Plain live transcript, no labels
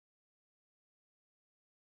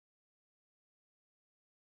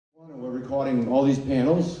We're recording all these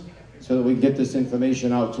panels so that we can get this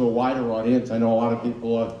information out to a wider audience. I know a lot of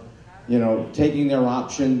people are, taking their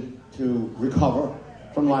option to recover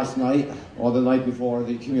from last night or the night before,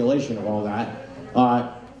 the accumulation of all that.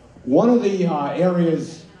 One of the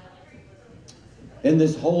areas in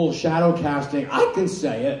this whole shadow casting, I can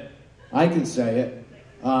say it,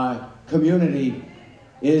 community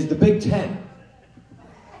is the Big Tent.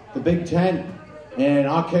 The Big Tent, and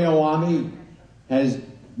RKO Army has,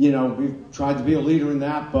 we've tried to be a leader in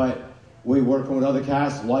that, but we're working with other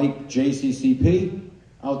casts like JCCP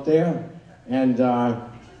out there, and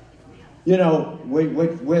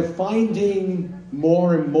we're finding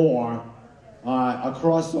more and more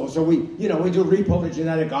across those. So we do repo to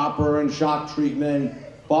genetic opera and shock treatment,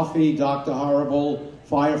 Buffy, Dr. Horrible,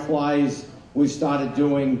 Fireflies. We've started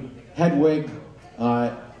doing Hedwig,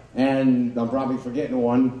 and I'm probably forgetting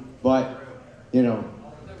one, but The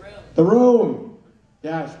Room.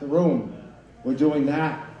 Yes, The Room. We're doing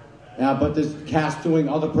that. But this cast doing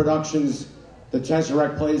other productions. The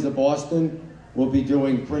Tesseract Plays of Boston. We'll be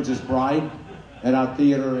doing Princess Bride at our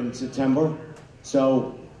theater in September.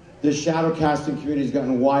 So this shadow casting community has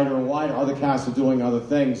gotten wider and wider. Other casts are doing other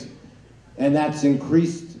things. And that's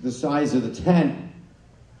increased the size of the tent.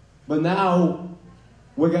 But now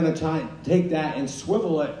we're going to take that and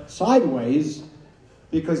swivel it sideways,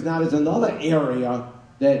 because now there's another area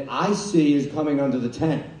that I see is coming under the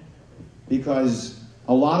tent. Because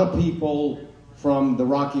a lot of people from the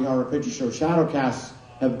Rocky Horror Picture Show Shadowcasts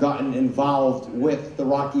have gotten involved with the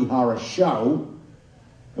Rocky Horror Show,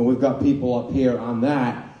 and we've got people up here on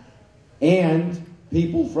that. And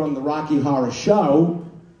people from the Rocky Horror Show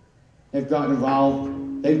have gotten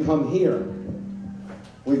involved. They've come here.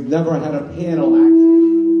 We've never had a panel actually.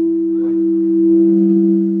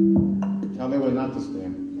 Tell me when not to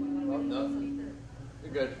stand. Well, no.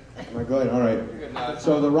 You're good. Am I good? All right. You're good. No,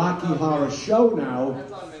 So the Rocky Horror Show now.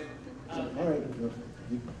 That's on me. All right. You're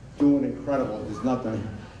doing incredible. There's nothing.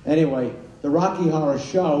 Anyway, the Rocky Horror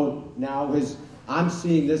Show now is, I'm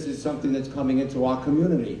seeing this as something that's coming into our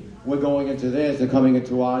community. We're going into theirs, they're coming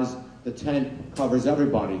into ours. The tent covers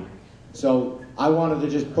everybody. So I wanted to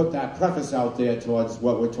just put that preface out there towards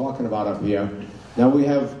what we're talking about up here. Now we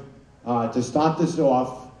have, to start this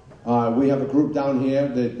off, we have a group down here,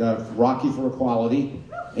 that Rocky for Equality.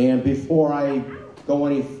 And before I go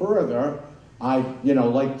any further, I'd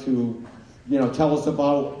like to tell us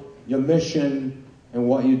about your mission and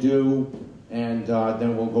what you do, and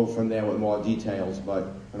then we'll go from there with more details,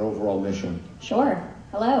 but an overall mission. Sure.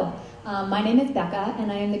 Hello. My name is Becca,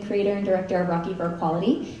 and I am the creator and director of Rocky for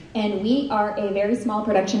Equality. And we are a very small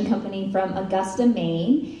production company from Augusta,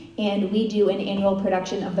 Maine, and we do an annual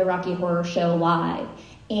production of the Rocky Horror Show live.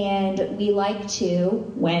 And we like to,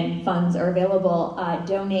 when funds are available,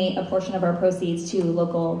 donate a portion of our proceeds to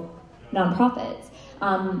local nonprofits.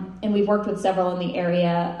 And we've worked with several in the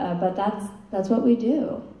area, but that's what we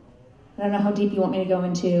do. I don't know how deep you want me to go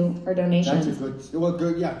into our donations. That's a good, well,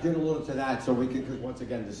 good, yeah, get a little to that so we can, because once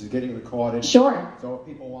again, this is getting recorded. Sure. So if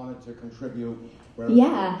people wanted to contribute.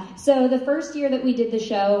 Yeah, so the first year that we did the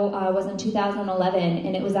show was in 2011,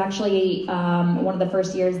 and it was actually one of the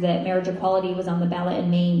first years that marriage equality was on the ballot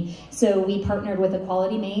in Maine. So we partnered with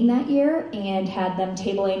Equality Maine that year and had them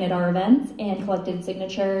tabling at our events and collected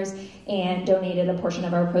signatures and donated a portion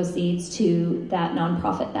of our proceeds to that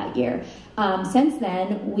nonprofit that year. Since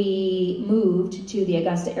then, we moved to the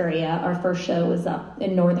Augusta area. Our first show was up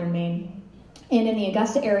in northern Maine. And in the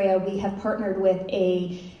Augusta area, we have partnered with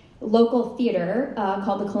a local theater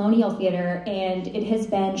called the Colonial Theater, and it has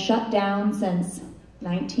been shut down since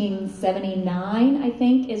 1979, I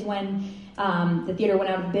think, is when the theater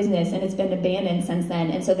went out of business, and it's been abandoned since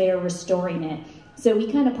then, and so they are restoring it. So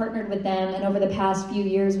we kind of partnered with them, and over the past few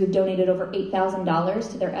years, we've donated over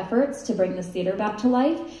 $8,000 to their efforts to bring this theater back to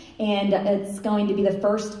life, and it's going to be the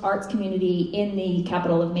first arts community in the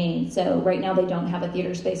capital of Maine. So right now they don't have a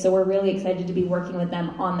theater space, so we're really excited to be working with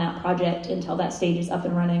them on that project until that stage is up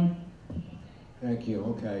and running. Thank you.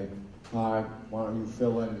 Okay. Why don't you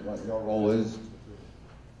fill in what your role is?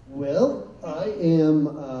 Well, I am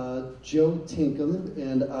Joe Tinkham,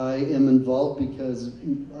 and I am involved because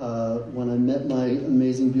when I met my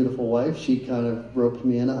amazing, beautiful wife, she kind of roped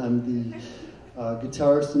me in. I'm the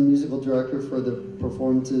guitarist and musical director for the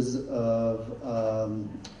performances of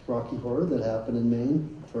Rocky Horror that happen in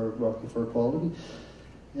Maine for Rocky for Equality.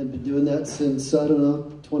 And been doing that since,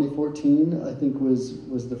 2014, I think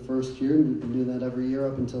was the first year, and we've been doing that every year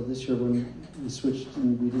up until this year when we switched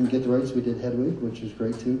and we didn't get the rights. We did Hedwig, which was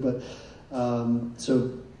great too, but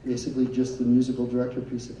so basically just the musical director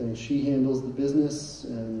piece of things. She handles the business,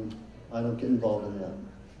 and I don't get involved in that.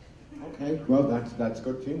 Okay, well, that's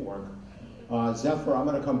good teamwork. Zephyr, I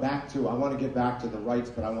want to get back to the rights,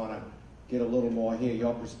 but I want to get a little more here,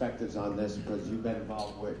 your perspectives on this, because you've been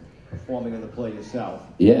involved with performing in the play yourself.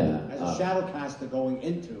 Yeah. As a shadowcaster going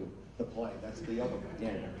into the play, that's the other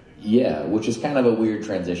beginning. Yeah, which is kind of a weird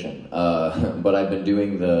transition. But I've been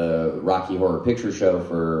doing the Rocky Horror Picture Show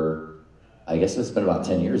for, I guess it's been about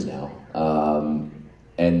 10 years now.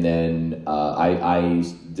 And then I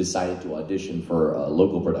decided to audition for a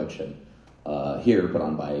local production here, put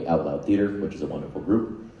on by Out Loud Theater, which is a wonderful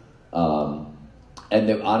group. And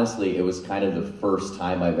then, honestly, it was kind of the first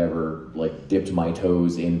time I've ever dipped my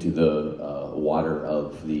toes into the water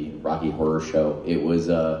of the Rocky Horror Show. It was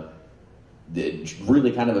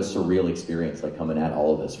really kind of a surreal experience, coming at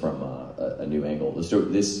all of this from a new angle.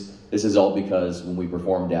 This is all because when we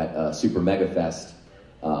performed at Super Mega Fest,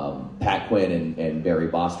 Pat Quinn and Barry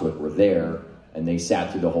Bostwick were there, and they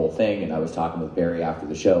sat through the whole thing, and I was talking with Barry after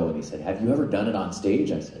the show, and he said, "Have you ever done it on stage?"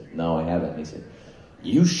 I said, "No, I haven't." And he said,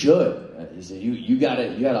 "You should." He said, you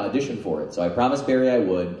gotta audition for it." So I promised Barry I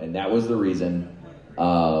would, and that was the reason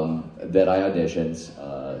that I auditioned.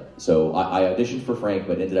 So I auditioned for Frank,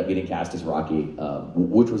 but ended up getting cast as Rocky,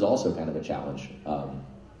 which was also kind of a challenge,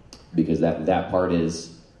 because that part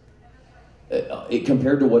is,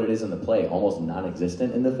 compared to what it is in the play, almost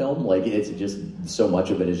non-existent in the film. It's just, so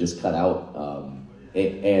much of it is just cut out,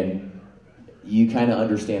 and you kind of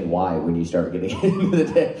understand why when you start getting into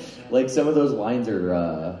the some of those lines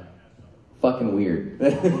are fucking weird.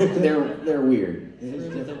 they're weird.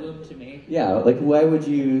 Room is a womb to me. Yeah, why would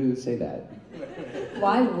you say that?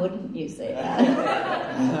 Why wouldn't you say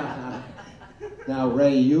that? Now,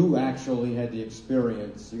 Ray, you actually had the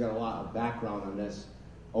experience, you got a lot of background on this,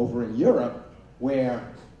 over in Europe, where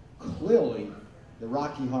clearly the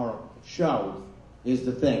Rocky Horror Show is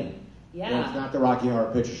the thing. Yeah. And it's not the Rocky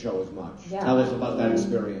Horror Picture Show as much. Yeah. Tell us about that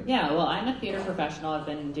experience. Yeah, well, I'm a theater professional. I've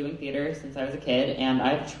been doing theater since I was a kid, and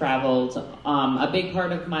I've traveled. A big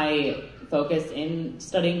part of my focus in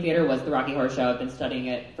studying theater was the Rocky Horror Show. I've been studying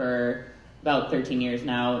it for about 13 years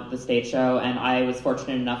now, the stage show, and I was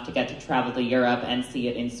fortunate enough to get to travel to Europe and see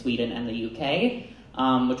it in Sweden and the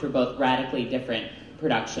UK, which were both radically different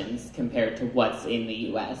productions compared to what's in the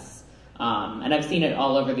US. And I've seen it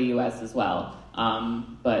all over the US as well.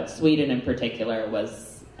 But Sweden in particular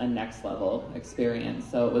was a next level experience.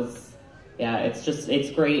 So it was, it's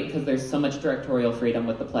great because there's so much directorial freedom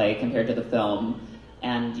with the play compared to the film.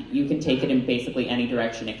 And you can take it in basically any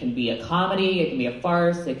direction. It can be a comedy, it can be a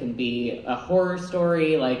farce, it can be a horror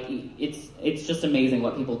story. It's just amazing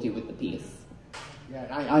what people do with the piece. Yeah,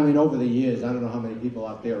 I mean, over the years, I don't know how many people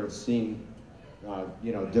out there have seen,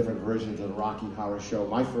 different versions of the Rocky Horror Show.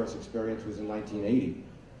 My first experience was in 1980,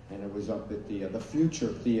 and it was up at the Future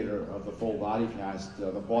Theater of the full body cast, the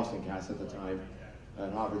Boston cast at the time,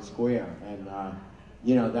 at Harvard Square. And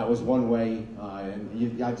that was one way,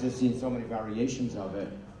 and I've just seen so many variations of it.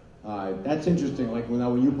 That's interesting.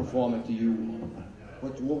 When you perform it,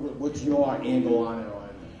 what's your angle on it?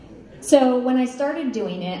 So when I started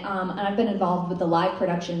doing it, and I've been involved with the live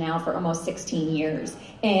production now for almost 16 years,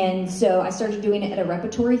 and so I started doing it at a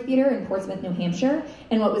repertory theater in Portsmouth, New Hampshire,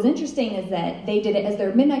 and what was interesting is that they did it as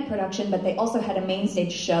their midnight production, but they also had a main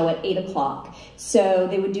stage show at 8 o'clock. So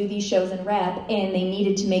they would do these shows in rep, and they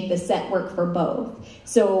needed to make the set work for both.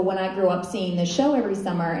 So when I grew up seeing the show every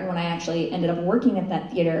summer, and when I actually ended up working at that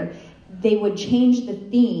theater, they would change the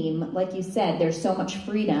theme, like you said, there's so much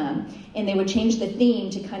freedom, and they would change the theme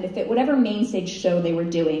to kind of fit whatever main stage show they were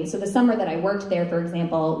doing. So the summer that I worked there, for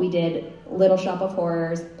example, we did Little Shop of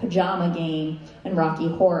Horrors, Pajama Game, and Rocky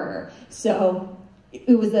Horror. So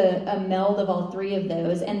it was a meld of all three of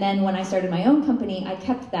those. And then when I started my own company, I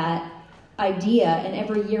kept that idea, and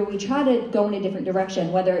every year we try to go in a different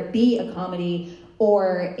direction, whether it be a comedy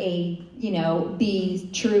or be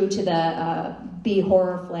true to the B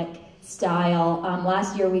horror flick style.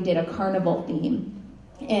 Last year we did a carnival theme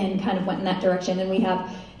and kind of went in that direction, and we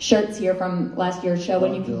have shirts here from last year's show,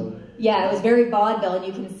 and it was very vaudeville, and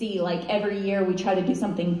you can see every year we try to do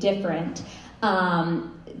something different,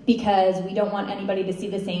 because we don't want anybody to see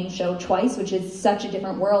the same show twice, which is such a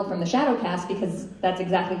different world from the Shadowcast, because that's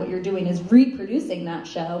exactly what you're doing, is reproducing that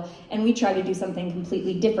show, and we try to do something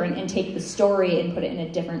completely different and take the story and put it in a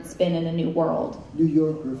different spin in a new world. New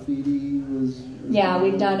York Graffiti was... Yeah,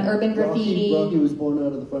 we've done urban graffiti. Rocky was born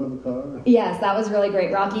out of the front of a car. Yes, that was really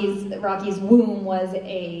great. Rocky's womb was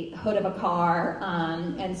a hood of a car,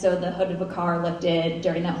 and so the hood of a car lifted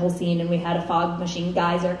during that whole scene, and we had a fog machine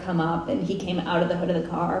geyser come up, and he came out of the hood of the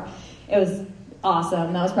car. It was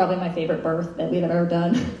awesome. That was probably my favorite birth that we've ever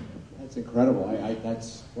done. That's incredible.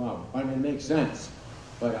 That's wow. I mean, it makes sense,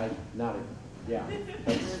 but Yeah.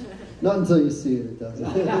 Not until you see it, it doesn't.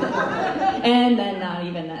 And then not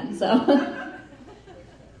even then, so.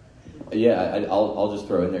 Yeah, I'll just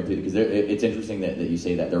throw in there too, because it's interesting that you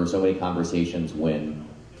say that. There were so many conversations when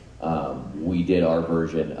we did our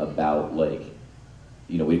version about, like,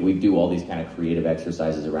 you know, we do all these kind of creative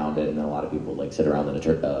exercises around it, and then a lot of people like sit around in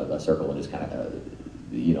a circle and just kind of,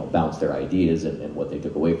 you know, bounce their ideas and what they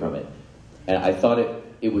took away from it. And I thought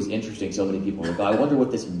it was interesting. So many people were like, oh, I wonder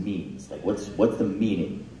what this means. Like, what's the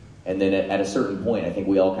meaning? And then at a certain point, I think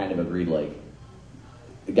we all kind of agreed, like,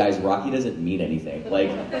 guys, Rocky doesn't mean anything.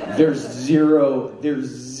 Like, there's zero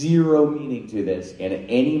meaning to this, and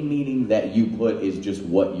any meaning that you put is just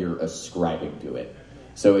what you're ascribing to it.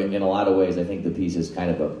 So in a lot of ways, I think the piece is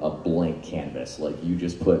kind of a blank canvas. Like, you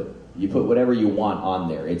just put whatever you want on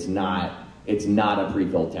there. It's not a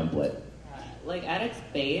pre-filled template. Like, at its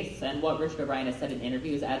base, and what Richard O'Brien has said in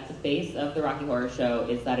interviews, at the base of the Rocky Horror Show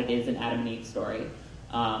is that it is an Adam and Eve story.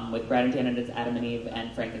 With Brad and Janet, it's Adam and Eve,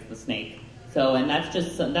 and Frank is the snake. So, and that's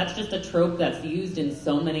just a trope that's used in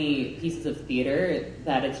so many pieces of theater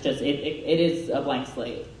that it's just, it is a blank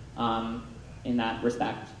slate in that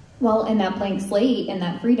respect. Well, and that blank slate and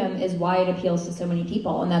that freedom is why it appeals to so many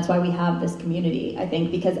people, and that's why we have this community, I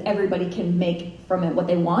think, because everybody can make from it what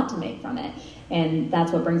they want to make from it, and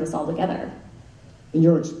that's what brings us all together. In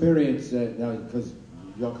your experience, now, because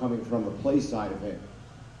you're coming from the play side of it,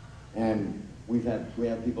 and we have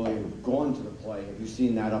people who have gone to the play. Have you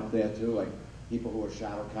seen that up there too? Like people who are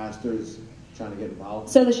shadow casters trying to get involved?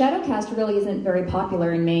 So the shadow cast really isn't very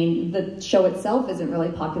popular in Maine. The show itself isn't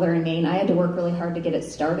really popular in Maine. I had to work really hard to get it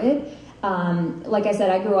started. Like I said,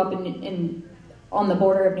 I grew up on the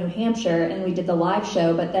border of New Hampshire, and we did the live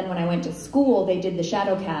show, but then when I went to school, they did the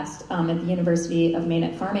shadow cast at the University of Maine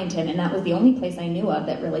at Farmington, and that was the only place I knew of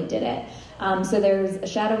that really did it. So there's a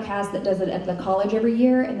shadow cast that does it at the college every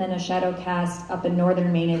year, and then a shadow cast up in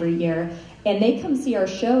northern Maine every year. And they come see our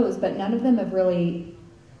shows, but none of them have really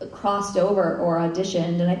crossed over or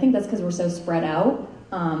auditioned, and I think that's because we're so spread out.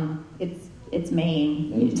 It's Maine.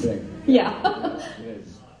 Maine's big. Yeah. It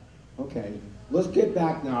is. Okay. Let's get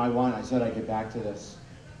back now. I said I'd get back to this.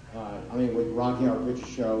 I mean, with Rocky Horror Picture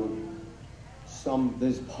Show,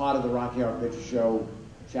 there's part of the Rocky Horror Picture Show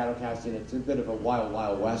shadow casting. It's a bit of a wild,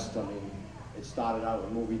 wild west. I mean, it started out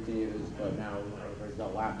with movie theaters, but now everybody's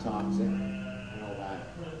got laptops and all that.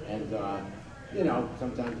 And, you know,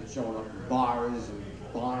 sometimes it's showing up in bars and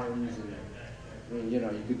barns, and, I mean, you know,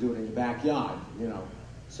 you could do it in your backyard, you know.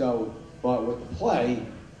 So, but with the play,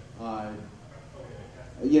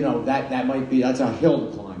 you know, that's a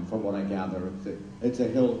hill to climb from what I gather. It's a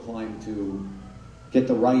hill to climb to get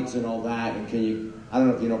the rights and all that. And I don't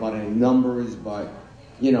know if you know about any numbers, but,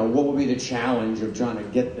 you know, what would be the challenge of trying to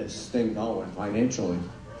get this thing going financially?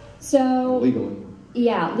 So, legally.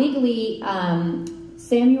 Yeah, legally,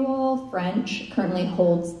 Samuel French currently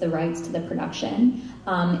holds the rights to the production.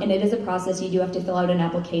 And it is a process. You do have to fill out an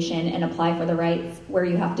application and apply for the rights, where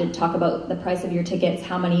you have to talk about the price of your tickets,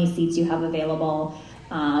 how many seats you have available,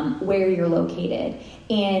 where you're located.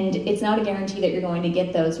 And it's not a guarantee that you're going to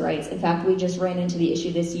get those rights. In fact, we just ran into the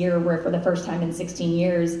issue this year where for the first time in 16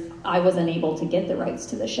 years, I was unable to get the rights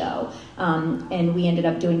to the show. And we ended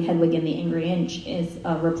up doing Hedwig and the Angry Inch as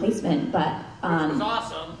a replacement. But which was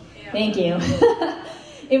awesome. Yeah. Thank you.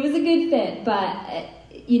 It was a good fit, but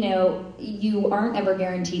you know, you aren't ever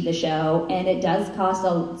guaranteed the show, and it does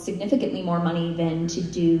cost significantly more money than to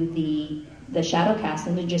do the shadow cast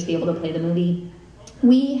and to just be able to play the movie.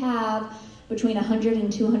 We have between 100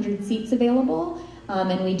 and 200 seats available,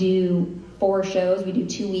 and we do 4 shows. We do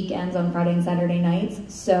 2 weekends on Friday and Saturday nights,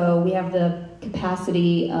 so we have the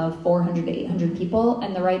capacity of 400 to 800 people,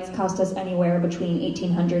 and the rights cost us anywhere between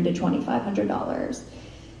 $1,800 to $2,500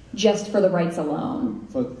 just for the rights alone.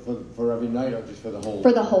 For every night, or just for the whole?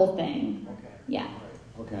 For the whole thing. Okay. Yeah.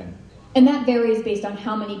 Okay. And that varies based on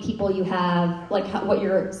how many people you have, like what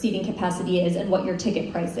your seating capacity is and what your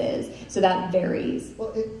ticket price is. So that varies.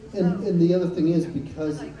 Well, and the other thing is,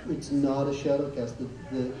 because it's not a shadow cast,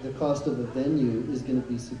 the cost of a venue is going to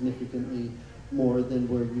be significantly more than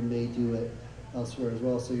where you may do it elsewhere as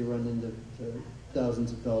well. So you run into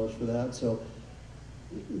thousands of dollars for that. So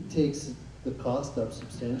it takes the cost up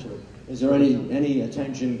substantially. Is there any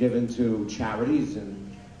attention given to charities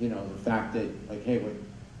and, you know, the fact that, like, hey,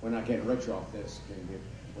 we're not getting rich off this,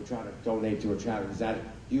 we're trying to donate to a charity?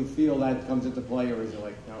 Do you feel that comes into play, or is it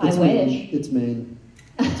like, no? I wish. It's Maine.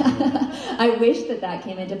 I wish that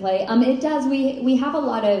came into play. It does. We have a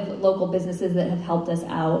lot of local businesses that have helped us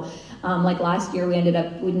out. Like last year, we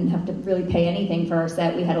didn't have to really pay anything for our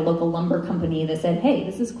set. We had a local lumber company that said, hey,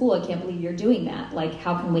 this is cool. I can't believe you're doing that. Like,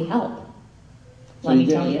 how can we help? So let me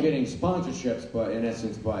tell you. You're getting sponsorships, but in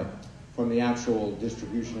essence, from the actual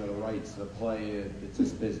distribution of the rights to the play, it's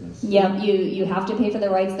just business. Yeah, you have to pay for the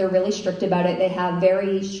rights. They're really strict about it. They have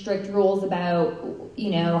very strict rules about,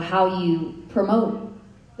 how you promote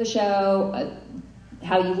the show,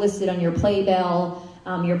 how you list it on your playbill.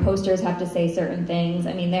 Your posters have to say certain things.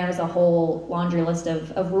 I mean, there's a whole laundry list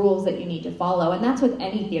of rules that you need to follow, and that's with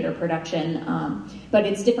any theater production. But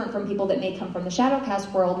it's different from people that may come from the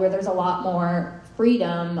Shadowcast world, where there's a lot more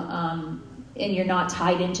freedom, and you're not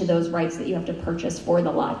tied into those rights that you have to purchase for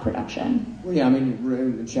the live production. Well, yeah, I mean,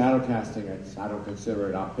 in shadowcasting, I don't consider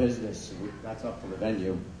it our business. That's up to the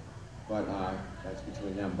venue, but that's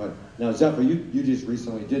between them. But now, Zephyr, you just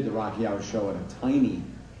recently did the Rocky Hour show in a tiny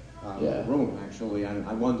room, actually.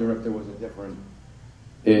 I wonder if there was a different...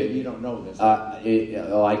 you don't know this.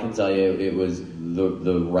 I can tell you, it was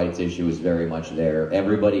the rights issue was very much there.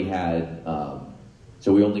 Everybody had...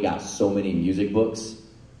 so we only got so many music books.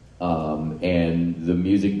 And the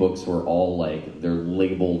music books were all they're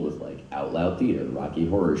labeled with Out Loud Theater, Rocky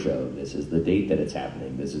Horror Show, this is the date that it's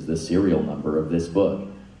happening, this is the serial number of this book.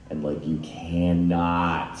 And you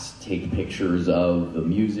cannot take pictures of the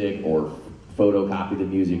music or photocopy the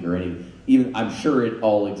music or anything. Even, I'm sure it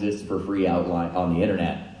all exists for free outline on the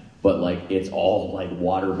internet, but it's all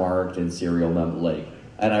watermarked and serial number,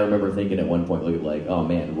 and I remember thinking at one point, oh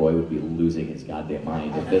man, Roy would be losing his goddamn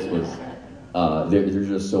mind if this was... there's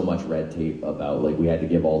just so much red tape about we had to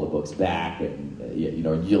give all the books back, and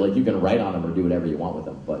you can write on them or do whatever you want with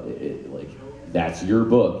them, but that's your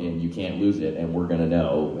book and you can't lose it, and we're gonna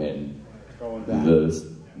know, and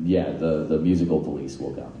the musical police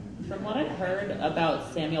will come. From what I've heard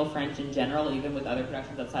about Samuel French in general, even with other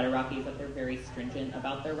productions outside of Rocky, is that they're very stringent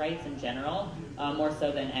about their rights in general, more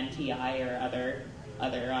so than MTI or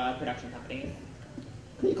other production companies.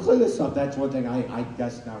 Can you clear this up? That's one thing I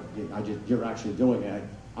guess now you're actually doing it.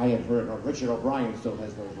 I had heard Richard O'Brien still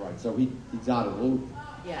has those rights, so he's out of the loop.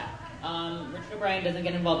 Yeah. Richard O'Brien doesn't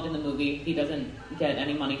get involved in the movie. He doesn't get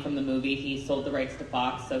any money from the movie. He sold the rights to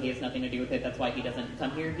Fox, so he has nothing to do with it. That's why he doesn't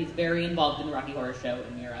come here. He's very involved in the Rocky Horror Show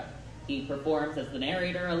in Europe. He performs as the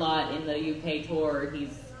narrator a lot in the UK tour.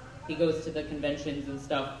 He goes to the conventions and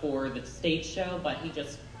stuff for the stage show, but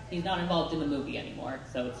he's not involved in the movie anymore.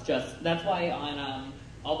 So it's just, that's why on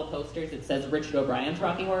all the posters it says Richard O'Brien's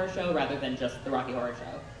Rocky Horror Show rather than just the Rocky Horror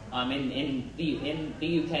Show. In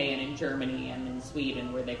the UK and in Germany and in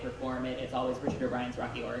Sweden where they perform it, it's always Richard O'Brien's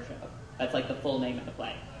Rocky Horror Show. That's the full name of the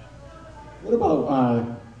play. What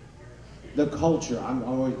about the culture? I'm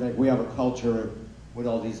always we have a culture with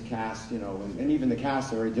all these casts, and even the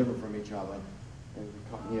casts are very different from each other. And we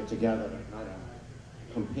come here together to kind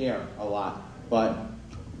of compare a lot. But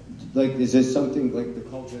is there something the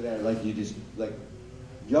culture there? You just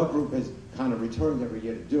your group has kind of returned every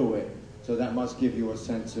year to do it. So that must give you a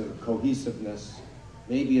sense of cohesiveness,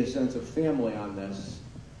 maybe a sense of family on this,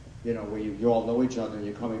 where you all know each other and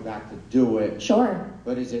you're coming back to do it. Sure.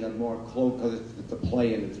 But is it a more close, because it's a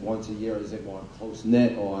play and it's once a year, is it more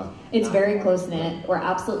close-knit or? It's very close-knit. We're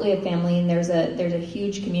absolutely a family, and there's a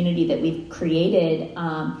huge community that we've created.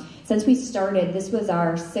 Since we started, this was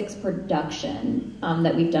our sixth production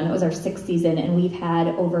that we've done. It was our sixth season, and we've had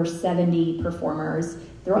over 70 performers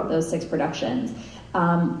throughout those 6 productions.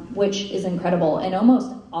 Which is incredible. And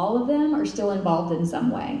almost all of them are still involved in some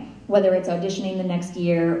way, whether it's auditioning the next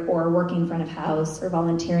year or working front of house or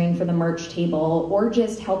volunteering for the merch table or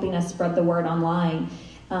just helping us spread the word online.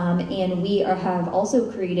 And we have also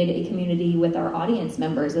created a community with our audience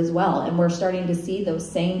members as well. And we're starting to see those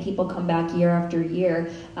same people come back year after year.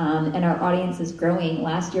 And our audience is growing.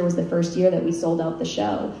 Last year was the first year that we sold out the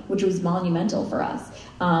show, which was monumental for us.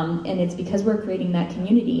 And it's because we're creating that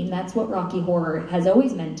community. And that's what Rocky Horror has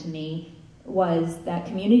always meant to me, was that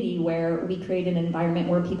community where we create an environment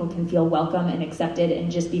where people can feel welcome and accepted and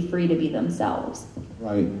just be free to be themselves.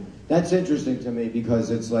 Right. That's interesting to me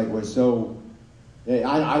because it's we're so...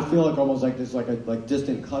 I feel almost this like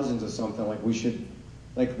distant cousins or something. We should,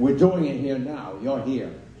 we're doing it here now. You're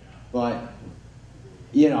here, but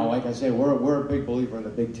like I say, we're a big believer in the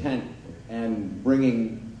big tent and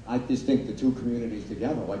bringing. I just think the two communities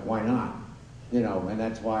together. Why not? And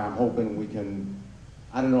that's why I'm hoping we can.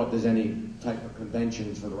 I don't know if there's any type of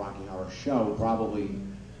conventions for the Rocky Horror Show. Probably,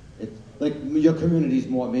 it's your community's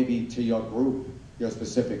more maybe to your group, your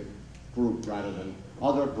specific group, rather than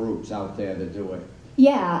other groups out there that do it.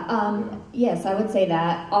 Yes, I would say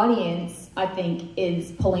that. Audience, I think,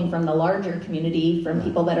 is pulling from the larger community, from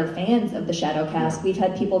people that are fans of the Shadowcast. We've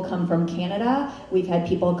had people come from Canada. We've had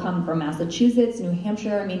people come from Massachusetts, New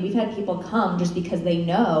Hampshire. I mean, we've had people come just because they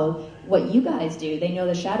know what you guys do. They know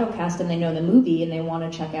the Shadowcast and they know the movie and they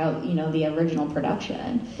want to check out, the original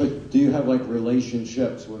production. But do you have, like,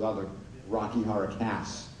 relationships with other Rocky Horror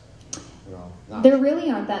casts? There really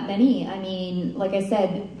aren't that many. I mean, like I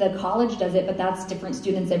said, the college does it, but that's different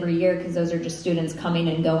students every year because those are just students coming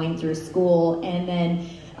and going through school. And then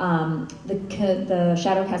the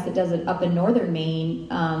Shadowcast that does it up in northern Maine,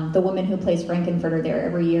 the woman who plays Frankenfurter there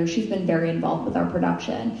every year, she's been very involved with our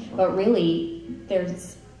production. But really,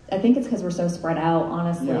 I think it's because we're so spread out,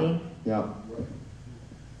 honestly. Yeah.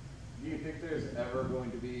 Do you think there's ever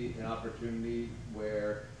going to be an opportunity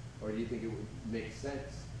where, or do you think it would make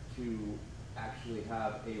sense to actually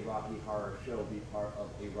have a Rocky Horror show be part of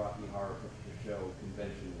a Rocky Horror Picture Show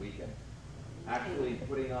convention weekend? Actually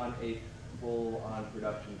putting on a full-on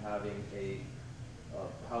production, having a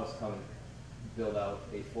house come build out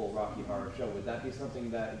a full Rocky Horror show. Would that be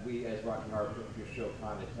something that we as Rocky Horror Picture Show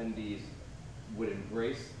con attendees would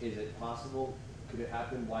embrace? Is it possible? Could it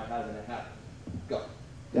happen? Why hasn't it happened? Go.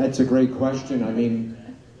 That's a great question. I mean,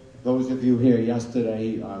 those of you here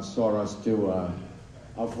yesterday saw us do a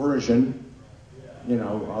version,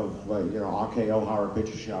 of RKO Horror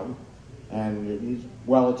Picture Show, and it's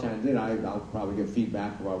well attended. I'll probably get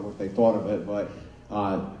feedback about what they thought of it, but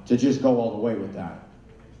to just go all the way with that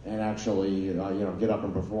and actually, get up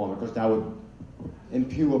and perform, because that would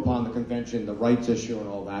impugn upon the convention the rights issue and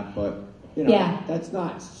all that, but that's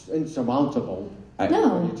not insurmountable. No.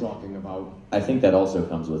 What you're talking about. I think that also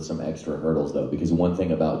comes with some extra hurdles, though, because one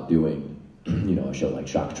thing about doing, a show like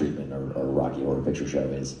Shock Treatment or Rocky Horror Picture Show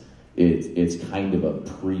is it's kind of a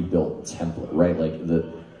pre-built template, right? Like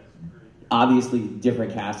obviously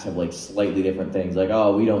different casts have like slightly different things, like,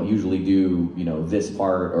 oh, we don't usually do, this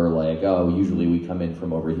part, or like, oh, usually we come in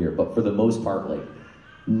from over here. But for the most part, like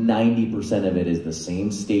 90% of it is the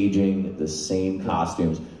same staging, the same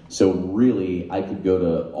costumes. So really, I could go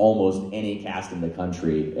to almost any cast in the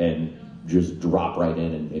country and just drop right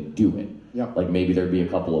in and do it. Yep. Like maybe there'd be a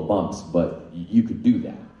couple of bumps, but you could do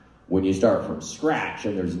that. When you start from scratch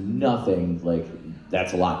and there's nothing, like,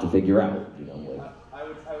 that's a lot to figure out. I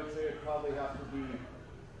would say it probably have to be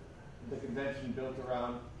the convention built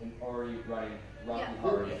around an already running Rocky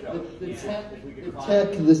Horror show.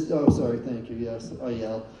 Thank you, yes, I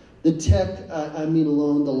yell. The tech, I mean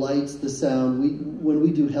alone, the lights, the sound, when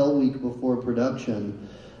we do Hell Week before production,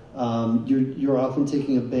 you're often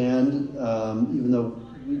taking a band, even though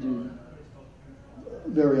we do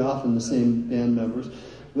very often the same band members,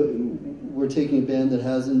 but we're taking a band that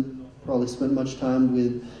hasn't probably spent much time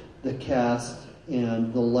with the cast,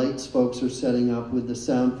 and the lights folks are setting up with the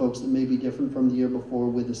sound folks that may be different from the year before,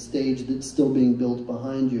 with a stage that's still being built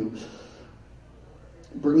behind you.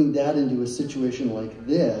 Bringing that into a situation like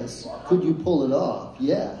this, could you pull it off?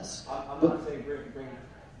 Yes. I'm not saying bring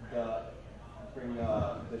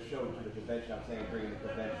the show to the convention. I'm saying bring the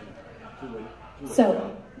convention to a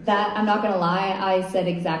show. That, I'm not going to lie, I said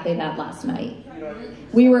exactly that last night.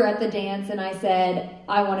 We were at the dance and I said,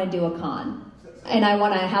 I want to do a con. And I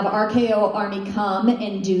want to have RKO Army come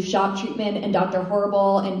and do Shock Treatment and Dr.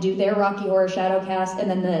 Horrible and do their Rocky Horror Shadowcast, and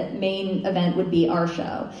then the main event would be our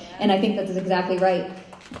show. And I think that's exactly right.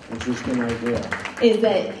 Interesting idea. Is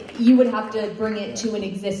that you would have to bring it to an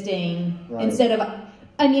existing, instead of,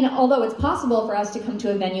 although it's possible for us to come to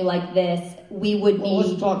a venue like this, we would need...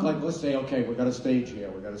 Let's talk let's say, okay, we've got a stage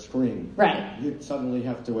here, we've got a screen. Right. You'd suddenly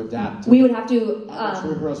have to adapt. We would have to... How much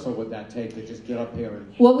rehearsal would that take to just get up here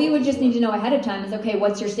and... What we would just need to know ahead of time is, okay,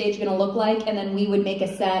 what's your stage going to look like? And then we would make a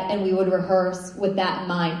set and we would rehearse with that in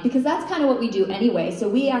mind. Because that's kind of what we do anyway. So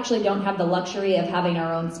we actually don't have the luxury of having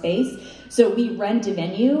our own space. So we rent a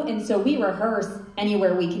venue, and so we rehearse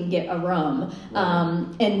anywhere we can get a room.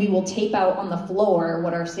 And we will tape out on the floor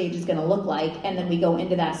what our stage is going to look like, and then we go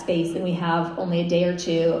into that space, and we have only a day or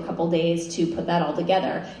two, a couple days to put that all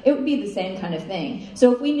together. It would be the same kind of thing.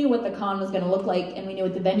 So if we knew what the con was going to look like, and we knew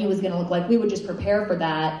what the venue was going to look like, we would just prepare for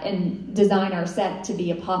that and design our set to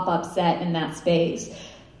be a pop-up set in that space.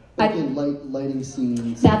 Lighting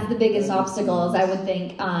scenes. That's the biggest obstacle, is I would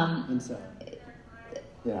think... inside.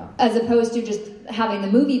 Yeah. As opposed to just having the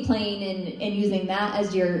movie playing and using that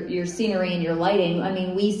as your scenery and your lighting. I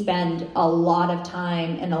mean, we spend a lot of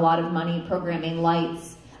time and a lot of money programming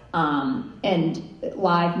lights and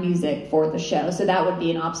live music for the show. So that would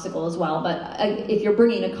be an obstacle as well. But if you're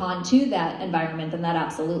bringing a con to that environment, then that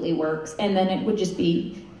absolutely works. And then it would just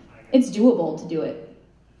be, it's doable to do it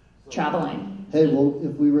traveling. Hey, well,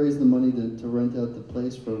 if we raise the money to rent out the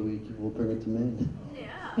place for a week, we'll bring it to Maine.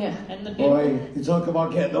 Yeah, and the Boy, you talk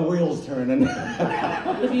about getting the wheels turning.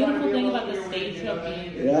 the beautiful thing about the stage show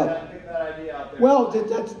being Yeah. Get that idea out there. Well,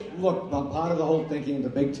 that's, look, part of the whole thinking of the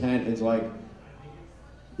big tent is like,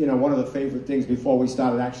 you know, one of the favorite things before we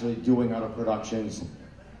started actually doing other productions,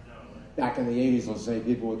 back in the 80s, let's say,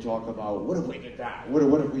 people would talk about, what if we did that? What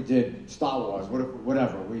if we did Star Wars?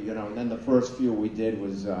 Whatever. And then the first few we did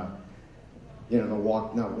was, the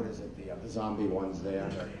zombie ones there.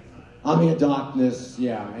 Army of Darkness,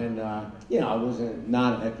 yeah, and, it wasn't,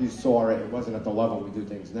 not, if you saw it, it wasn't at the level we do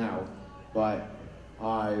things now, but,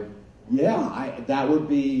 that would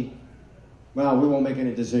be, well, we won't make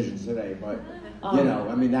any decisions today, but,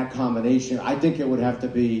 that combination, I think it would have to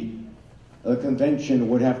be, a convention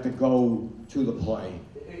would have to go to the play.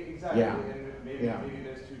 Exactly, Yeah. and maybe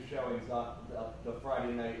there's two showings. The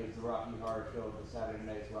Friday night is the Rocky Horror Show, the Saturday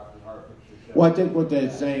night is the Rocky Horror Picture Show. Well, I think what they're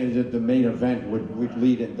saying is that the main event would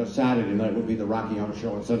lead it, the Saturday night would be the Rocky Horror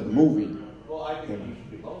Show instead of the movie. Well, I think you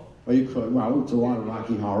should do both. Well, you could, it's a lot of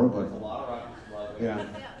Rocky Horror, but, There's a lot of Rocky yeah.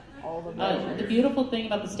 The beautiful thing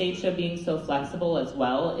about the stage show being so flexible as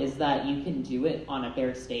well is that you can do it on a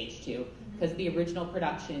bare stage too. Because the original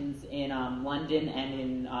productions in London and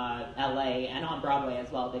in LA and on Broadway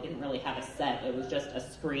as well, they didn't really have a set. It was just a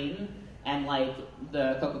screen and like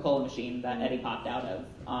the Coca-Cola machine that Eddie popped out of,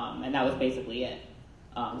 and that was basically it.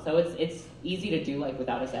 So it's easy to do like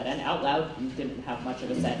without a set. And Out Loud didn't have much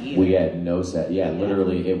of a set either. We had no set. Yeah,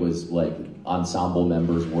 literally, it was like ensemble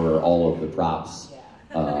members were all of the props.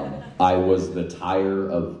 I was the tire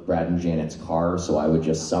of Brad and Janet's car, so I would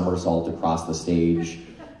just somersault across the stage,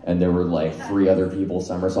 and there were like 3 other people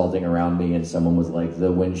somersaulting around me, and someone was like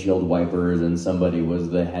the windshield wipers, and somebody was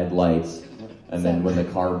the headlights. And then when the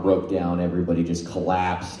car broke down, everybody just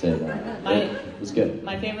collapsed, and it was good.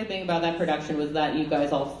 My favorite thing about that production was that you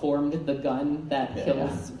guys all formed the gun that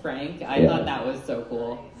kills Frank. I thought that was so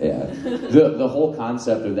cool. Yeah, the whole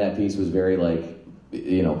concept of that piece was very like,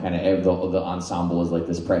 kind of the ensemble is like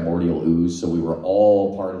this primordial ooze, so we were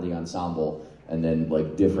all part of the ensemble, and then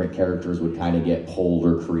like different characters would kind of get pulled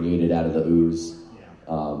or created out of the ooze.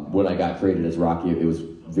 When I got created as Rocky, it was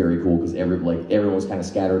very cool because everyone was kind of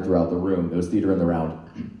scattered throughout the room. It was theater in the round,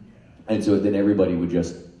 and so then everybody would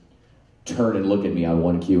just turn and look at me on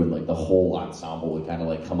one cue, and like the whole ensemble would kind of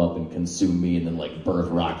like come up and consume me, and then like birth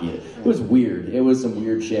Rocky. It was weird. It was some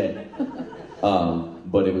weird shit.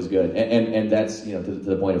 But it was good, and that's to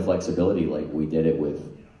the point of flexibility. Like we did it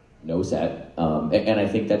with no set, and I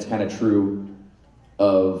think that's kind of true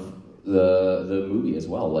of the movie as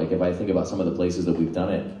well. Like if I think about some of the places that we've done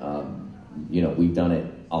it, we've done it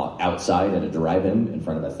outside at a drive-in in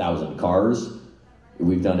front of 1,000 cars.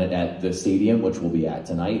 We've done it at the stadium, which we'll be at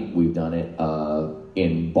tonight. We've done it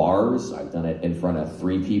in bars. I've done it in front of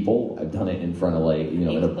 3 people. I've done it in front of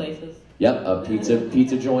Pizza places. Yep, a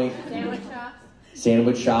pizza joint.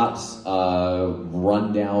 Sandwich shops,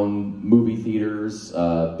 rundown movie theaters,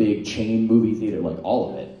 big chain movie theater, like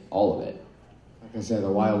all of it. Like I said,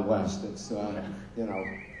 the Wild West, it's,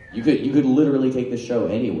 You could literally take the show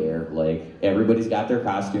anywhere. Like, everybody's got their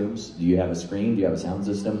costumes. Do you have a screen? Do you have a sound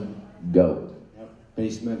system? Go. Yep.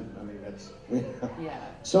 Basement, that's... Yeah.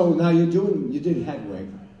 So now you did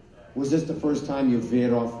Hedwig. Was this the first time you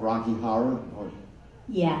veered off Rocky Horror? Or?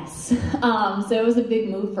 Yes. So it was a big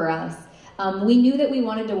move for us. We knew that we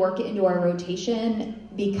wanted to work it into our rotation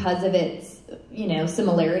because of its,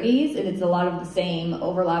 similarities, and it's a lot of the same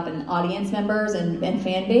overlap in audience members and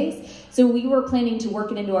fan base. So we were planning to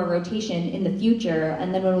work it into our rotation in the future,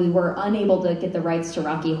 and then when we were unable to get the rights to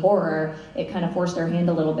Rocky Horror, it kind of forced our hand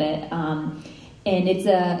a little bit. And it's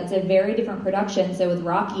a very different production. So with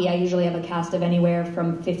Rocky, I usually have a cast of anywhere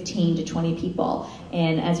from 15 to 20 people,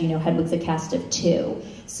 and as you know, Hedwig's a cast of 2.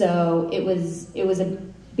 So it was a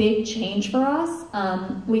big change for us.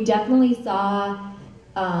 We definitely saw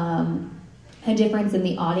a difference in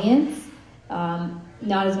the audience.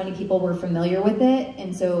 Not as many people were familiar with it,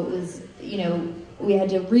 and so it was, we had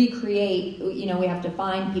to recreate, we have to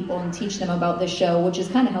find people and teach them about the show, which is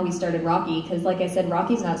kind of how we started Rocky, because like I said,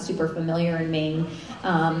 Rocky's not super familiar in Maine.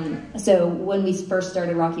 So when we first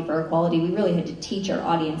started Rocky for Equality, we really had to teach our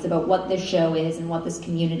audience about what this show is and what this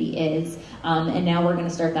community is. And now we're going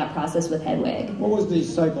to start that process with Hedwig. What was the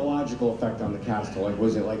psychological effect on the cast? Like,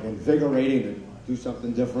 was it like invigorating to do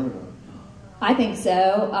something different? Or? I think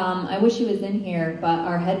so. I wish he was in here, but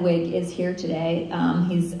our Hedwig is here today.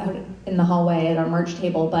 He's out in the hallway at our merch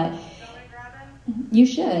table, but you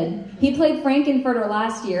should. He played Frankenfurter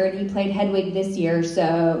last year, and he played Hedwig this year,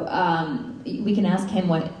 so we can ask him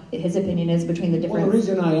what his opinion is between the different... Well, the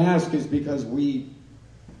reason I ask is because we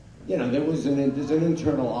you know, there's an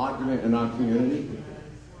internal argument in our community,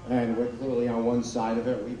 and we're clearly on one side of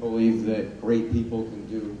it. We believe that great people can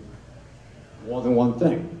do more than one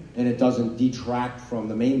thing, and it doesn't detract from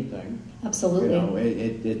the main thing. Absolutely.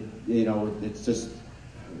 You know, it's just,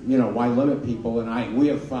 you know, why limit people? And we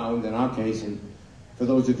have found in our case, and for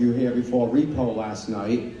those of you here before Repo last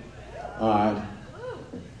night,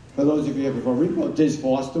 Diz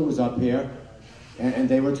Foster was up here, and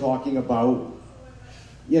they were talking about,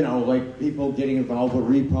 you know, like people getting involved with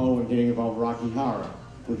Repo and getting involved with Rocky Horror.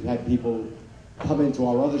 We've had people come into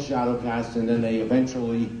our other Shadowcast, and then they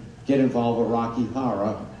eventually get involved with Rocky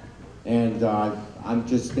Horror. And I'm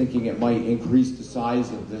just thinking it might increase the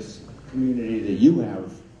size of this community that you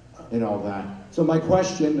have and all that. So my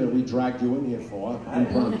question that we dragged you in here for,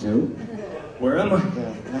 impromptu. Where am I?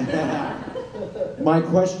 My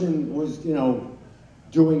question was, you know,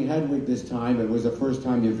 doing Hedwig this time, it was the first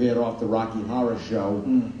time you veered off the Rocky Horror Show.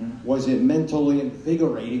 Mm-hmm. Was it mentally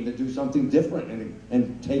invigorating to do something different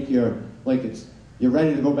and take your, like you're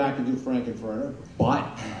ready to go back and do Frankenfurter, but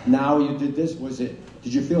now you did this,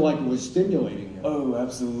 did you feel like it was stimulating you? Oh,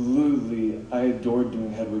 absolutely. I adored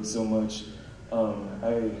doing Hedwig so much.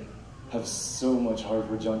 I have so much heart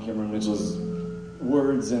for John Cameron Mitchell's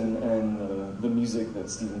words and the music that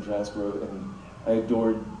Stephen Trask wrote, and I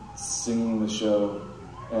adored singing the show,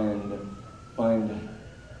 and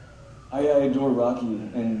I adore Rocky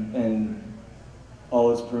and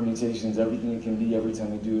all its permutations, everything it can be every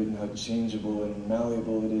time you do it, and how changeable and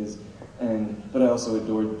malleable it is, but I also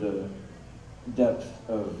adored the depth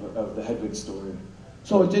of the Hedwig story.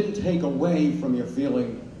 So it didn't take away from your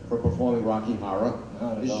feeling for performing Rocky Horror.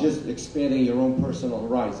 It's just expanding your own personal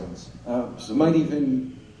horizons. Absolutely. It might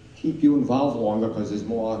even keep you involved longer because there's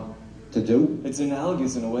more to do. It's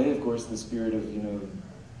analogous in a way, of course, the spirit of, you know,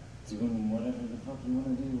 doing whatever the fuck you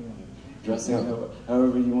want to do, dressing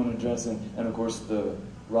however you want to dress, and of course the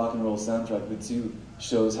rock and roll soundtrack. The two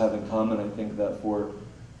shows have in common, I think, that for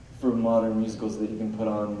modern musicals that you can put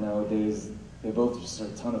on nowadays, they both just are a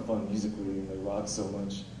ton of fun musically, and they rock so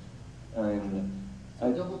much. And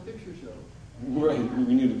a double picture show. Right,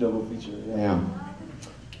 we need a double feature. Yeah.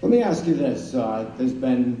 Let me ask you this: there's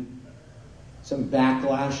been some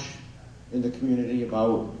backlash in the community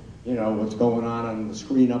about, you know, what's going on the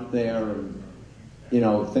screen up there, and, you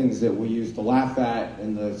know, things that we used to laugh at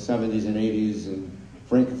in the 70s and 80s, and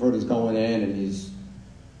Frankenfurter's going in and he's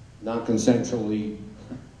non-consensually,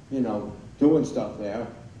 you know, doing stuff there.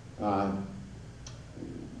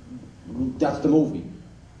 That's the movie.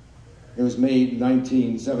 It was made in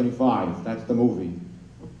 1975. That's the movie.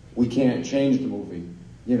 We can't change the movie.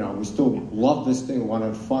 You know, we still love this thing, want to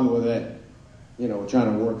have fun with it. You know, we're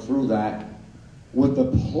trying to work through that. With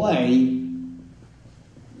the play,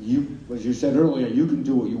 as you said earlier, you can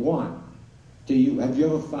do what you want. Have you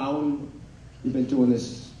ever found, you've been doing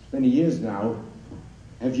this many years now,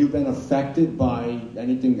 have you been affected by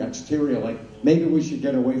anything exterior? Like, maybe we should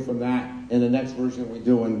get away from that in the next version we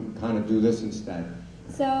do and kind of do this instead.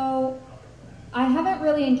 So, I haven't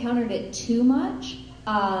really encountered it too much.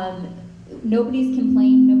 Nobody's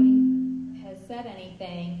complained, nobody has said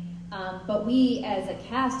anything, but we as a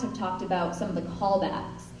cast have talked about some of the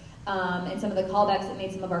callbacks, and some of the callbacks that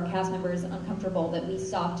made some of our cast members uncomfortable that we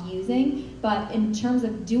stopped using. But in terms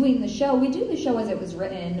of doing the show, we do the show as it was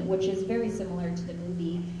written, which is very similar to the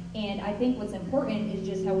movie, and I think what's important is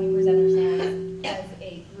just how we present ourselves as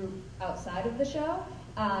a group outside of the show,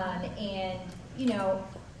 and, you know,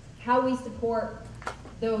 how we support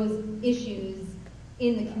those issues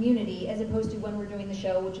in the community, as opposed to when we're doing the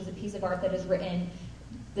show, which is a piece of art that is written.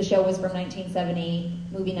 The show was from 1970,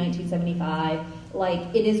 movie 1975.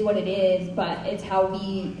 Like, it is what it is, but it's how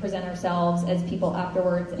we present ourselves as people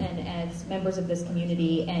afterwards and as members of this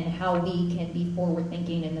community, and how we can be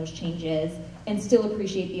forward-thinking in those changes and still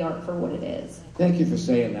appreciate the art for what it is. Thank you for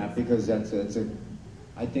saying that, because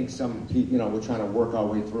I think some people, you know, we're trying to work our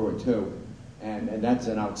way through it too. And that's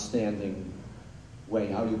an outstanding way,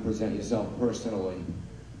 how you present yourself personally,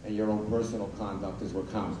 and your own personal conduct is what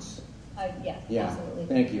counts. Yeah, absolutely.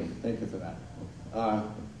 Thank you for that.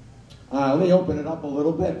 Let me open it up a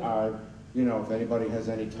little bit. You know, if anybody has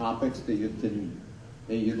any topics that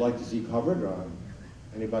you'd like to see covered, or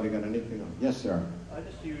anybody got anything? Yes, sir.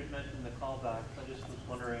 You mentioned the callbacks. I just was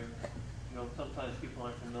wondering, you know, sometimes people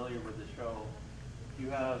aren't familiar with the show. Do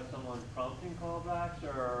you have someone prompting callbacks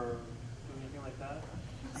or anything like that?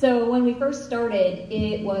 So when we first started,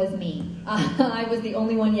 it was me. I was the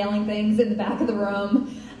only one yelling things in the back of the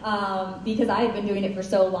room, because I had been doing it for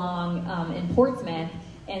so long in Portsmouth,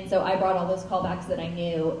 and so I brought all those callbacks that I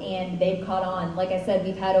knew, and they've caught on. Like I said,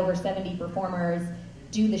 we've had over 70 performers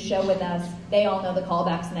do the show with us, they all know the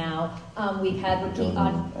callbacks now. We've had repeat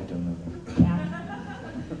on. I don't know that. Yeah.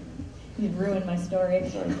 You've ruined my story.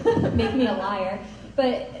 Sorry. Make me a liar.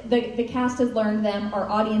 But the cast has learned them. Our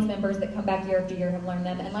audience members that come back year after year have learned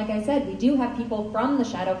them. And like I said, we do have people from the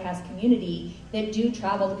Shadowcast community that do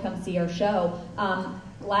travel to come see our show.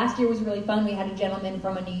 Last year was really fun. We had a gentleman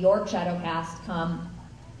from a New York Shadowcast come,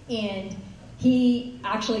 and he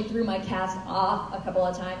actually threw my cast off a couple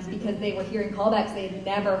of times because they were hearing callbacks they had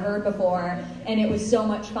never heard before, and it was so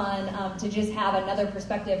much fun to just have another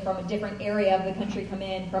perspective from a different area of the country come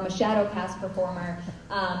in from a Shadowcast performer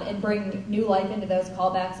and bring new life into those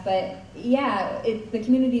callbacks. But yeah, the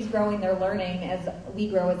community's growing, they're learning as we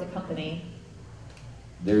grow as a company.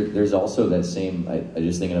 There's also that same, I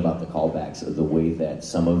just thinking about the callbacks, the way that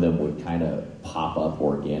some of them would kind of pop up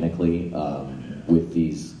organically with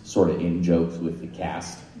these sort of in-jokes with the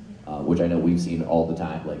cast, which I know we've seen all the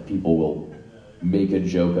time. Like, people will make a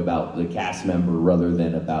joke about the cast member rather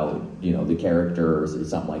than about, you know, the character or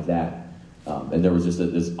something like that. And there was just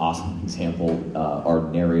this awesome example.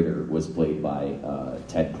 Our narrator was played by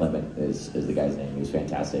Ted Clement, is the guy's name. He was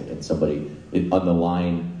fantastic. And somebody, on the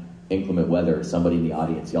line, inclement weather, somebody in the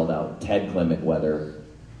audience yelled out, "Ted Clement weather."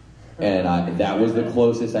 And that was the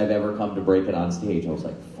closest I've ever come to break it on stage. I was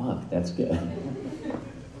like, fuck, that's good.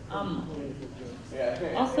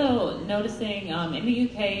 Also noticing in the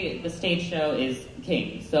UK, the stage show is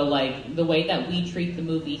king. So like the way that we treat the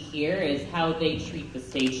movie here is how they treat the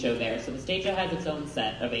stage show there. So the stage show has its own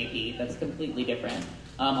set of AP that's completely different.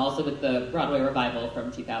 Also with the Broadway revival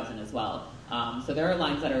from 2000 as well. So there are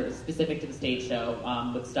lines that are specific to the stage show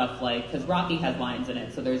with stuff like, because Rocky has lines in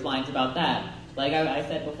it, so there's lines about that. Like I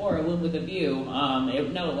said before, a womb with a view.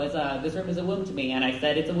 It was this room is a womb to me, and I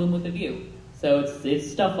said it's a womb with a view. So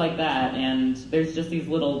it's stuff like that, and there's just these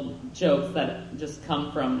little jokes that just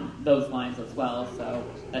come from those lines as well, so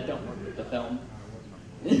that don't work with the film.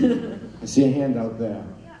 I see a hand out there.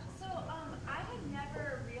 Yeah, so I had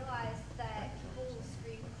never realized that people will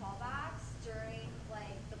scream callbacks during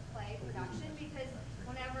like the play production, because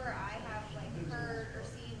whenever I have like heard or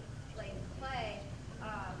seen like the play,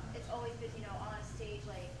 it's always been, you know, on a stage,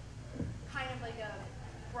 like kind of like a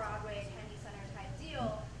Broadway Kennedy Center type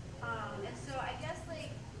deal. And so I guess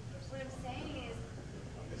like what I'm saying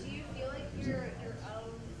is, do you feel like you're your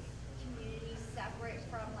own community separate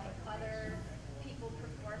from like other people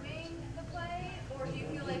performing the play, or do you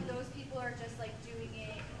feel like those people are just like doing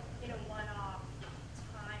it in a one-off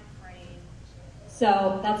time frame?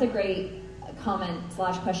 So that's a great comment /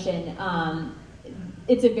 question.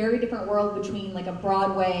 It's a very different world between like a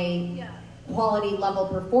Broadway quality level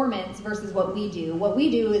performance versus what we do. What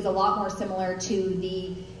we do is a lot more similar to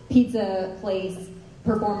the pizza place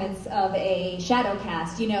performance of a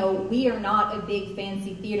Shadowcast. You know, we are not a big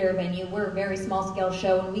fancy theater venue. We're a very small scale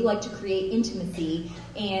show, and we like to create intimacy,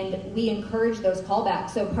 and we encourage those callbacks.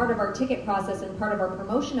 So part of our ticket process and part of our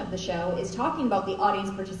promotion of the show is talking about the audience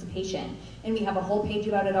participation. And we have a whole page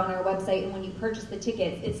about it on our website, and when you purchase the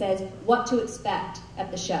tickets, it says what to expect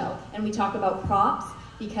at the show. And we talk about props,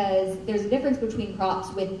 because there's a difference between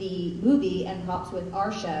props with the movie and props with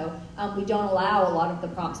our show. We don't allow a lot of the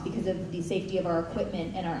props because of the safety of our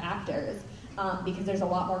equipment and our actors, because there's a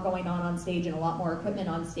lot more going on stage and a lot more equipment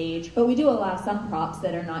on stage. But we do allow some props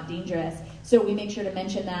that are not dangerous. So we make sure to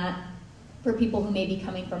mention that for people who may be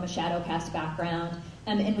coming from a Shadowcast background.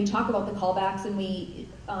 And we talk about the callbacks, and we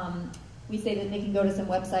say that they can go to some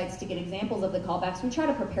websites to get examples of the callbacks. We try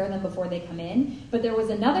to prepare them before they come in. But there was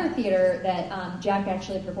another theater that Jack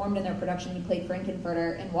actually performed in their production. He played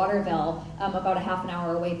Frankenfurter in Waterville, about a half an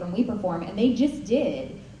hour away from we perform. And they just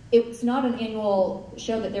did, it's not an annual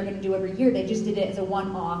show that they're going to do every year. They just did it as a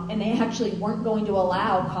one-off. And they actually weren't going to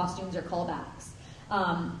allow costumes or callbacks.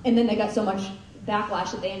 And then they got so much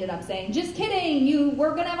backlash that they ended up saying, just kidding,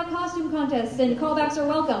 we're going to have a costume contest and callbacks are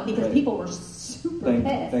welcome, because people were super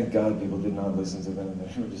pissed. Thank God people did not listen to them.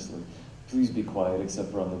 They were just like, please be quiet,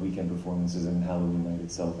 except for on the weekend performances and Halloween night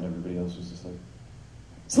itself, and everybody else was just like,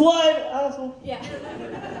 slide, asshole. Yeah.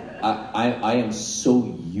 I am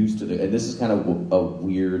so used to and this is kind of a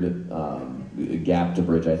weird gap to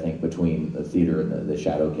bridge, I think, between the theater and the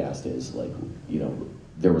Shadowcast is, like, you know,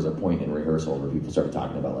 there was a point in rehearsal where people started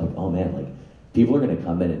talking about, like, oh man, like, people are going to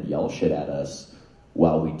come in and yell shit at us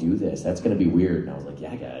while we do this. That's going to be weird. And I was like,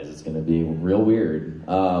 yeah, guys, it's going to be real weird.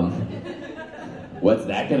 What's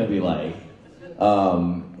that going to be like?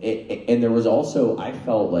 And there was also, I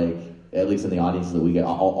felt like, at least in the audiences that we get,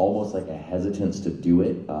 almost like a hesitance to do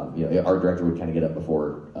it. You know, our director would kind of get up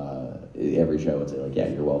before every show and say, like, yeah,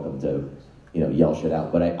 you're welcome to, you know, yell shit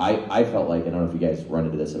out. But I felt like, I don't know if you guys run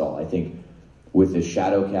into this at all, I think with the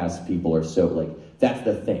Shadowcast, people are so, like, that's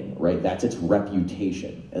the thing, right? That's its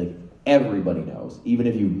reputation. Like, everybody knows, even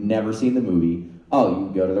if you've never seen the movie. Oh, you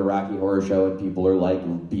can go to the Rocky Horror Show and people are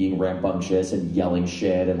like being rambunctious and yelling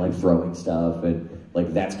shit and like throwing stuff, and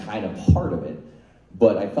like that's kind of part of it.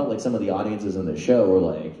 But I felt like some of the audiences in the show were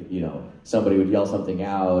like, you know, somebody would yell something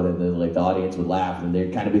out and then like the audience would laugh, and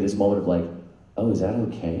there'd kind of be this moment of like, oh, is that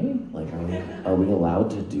okay? Like, are we allowed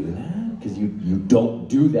to do that? Because you don't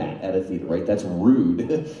do that at a theater, right? That's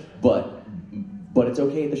rude. but it's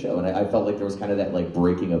okay at the show. And I felt like there was kind of that like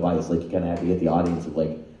breaking of ice. Like, you kind of have to get the audience of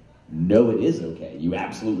like, no, it is okay. You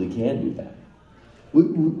absolutely can do that.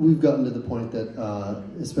 We've gotten to the point that,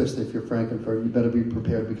 especially if you're Frankenfurt, you better be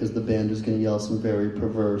prepared, because the band is going to yell some very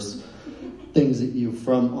perverse things at you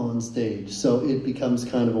from on stage. So it becomes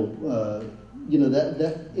kind of a,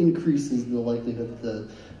 that increases the likelihood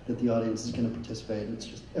that the audience is going to participate. It's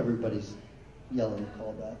just everybody's yelling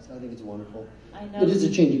callbacks. I think it's wonderful. I know it is a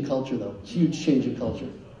change in culture, though. Huge change in culture.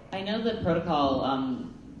 I know the protocol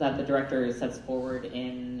that the director sets forward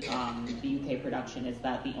in the UK production is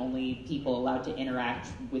that the only people allowed to interact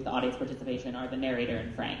with audience participation are the narrator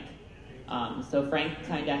and Frank. So Frank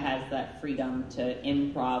kind of has that freedom to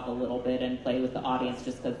improv a little bit and play with the audience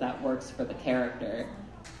just because that works for the character.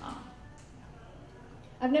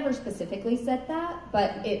 I've never specifically said that,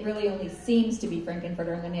 but it really only seems to be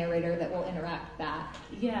Frankenfurter and the narrator that will interact that.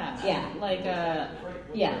 Yeah. Yeah. Like,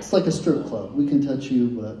 yeah. It's like a strip club. We can touch you,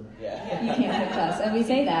 but... Yeah. You can't touch us. And we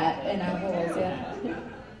say that in our rules, yeah.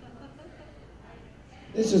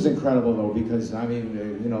 This is incredible, though, because, I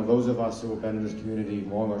mean, those of us who have been in this community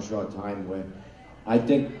long or short time, I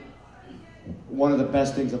think one of the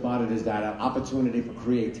best things about it is that opportunity for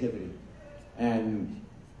creativity. And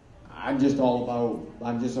I'm just so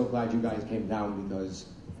glad you guys came down, because,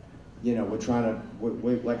 we're trying to,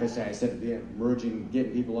 like I said, merging,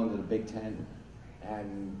 getting people under the Big Ten,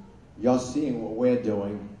 and you're seeing what we're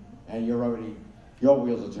doing, and your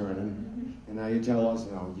wheels are turning, and now you tell us,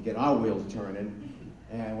 you get our wheels turning,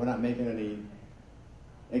 and we're not making any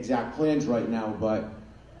exact plans right now, but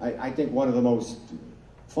I think one of the most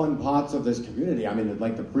fun parts of this community, I mean,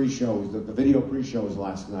 like the pre-shows, the video pre-shows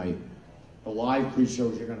last night, the live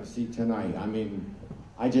pre-shows you're going to see tonight. I mean,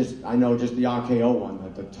 I know just the RKO one,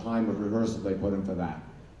 at the time of rehearsal they put in for that.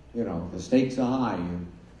 The stakes are high, and,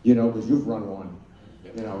 because you've run one,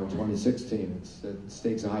 in 2016. The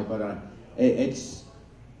stakes are high, but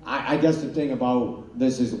I guess the thing about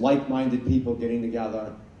this is like-minded people getting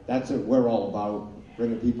together. That's what we're all about,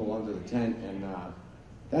 bringing people under the tent, and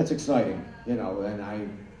that's exciting, and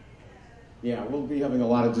we'll be having a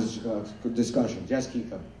lot of discussion. Yes,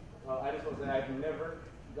 Keitha. I just want to say I've never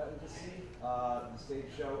gotten to see the stage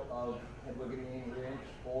show of Hedwig and the Angry Inch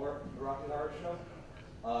or the Rocky Horror Show.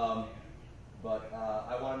 But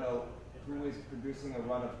I want to know who is producing a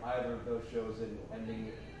run of either of those shows and ending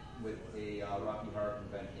it with a Rocky Horror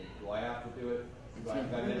Convention. Do I have to do it?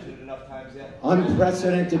 Have I mentioned it enough times yet?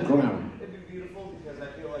 Unprecedented ground. It'd be beautiful, because I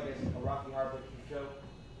feel like as a Rocky Horror Picture Show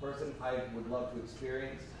person, I would love to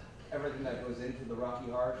experience everything that goes into the Rocky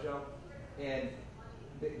Horror Show. And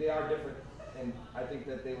they are different, and I think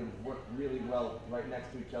that they would work really well right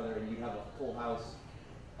next to each other, and you'd have a full house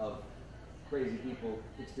of crazy people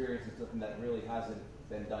experiencing something that really hasn't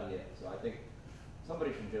been done yet. So I think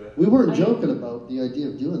somebody should do it. We weren't joking about the idea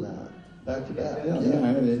of doing that back to back. Yeah.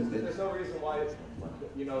 There's no reason why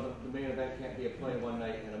the main event can't be a play one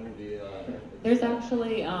night and a movie. there's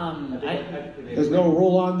actually, There's no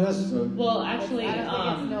rule on this? well, actually, I don't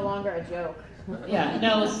think it's no longer a joke. yeah,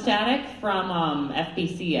 no, Static from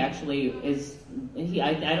FBC actually is,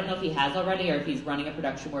 I don't know if he has already or if he's running a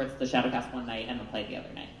production where it's the Shadowcast one night and the play the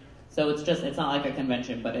other night. So it's not like a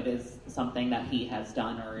convention, but it is something that he has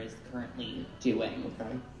done or is currently doing.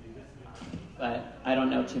 Okay. But I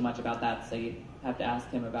don't know too much about that, so you have to ask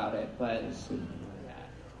him about it. But yeah.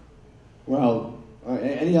 Well,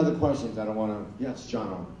 any other questions? I don't want to. Yes,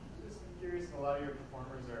 John. Just curious, a lot of your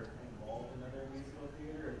performers are involved in other musical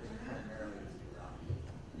theater, or just primarily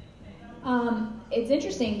musical? It's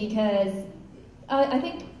interesting because I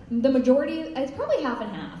think the majority, it's probably half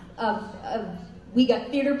and half of we got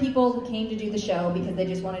theater people who came to do the show because they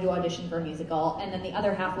just wanted to audition for a musical, and then the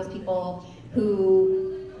other half was people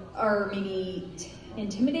who are maybe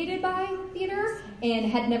intimidated by theater and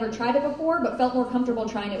had never tried it before but felt more comfortable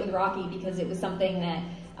trying it with Rocky because it was something that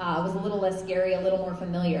was a little less scary, a little more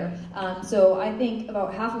familiar. So I think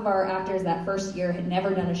about half of our actors that first year had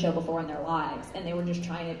never done a show before in their lives, and they were just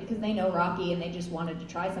trying it because they know Rocky and they just wanted to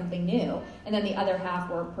try something new. And then the other half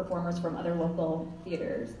were performers from other local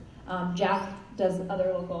theaters. Jack does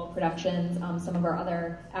other local productions. Some of our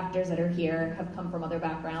other actors that are here have come from other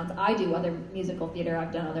backgrounds. I do other musical theater.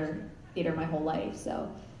 I've done other theater my whole life, so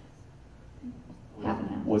half and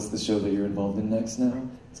half. What's the show that you're involved in next now?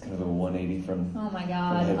 It's kind of a 180 from. Oh my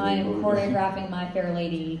God, from I am Headway choreographing My Fair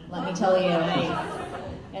Lady. Let me tell you,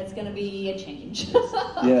 it's going to be a change.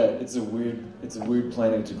 Yeah, it's a weird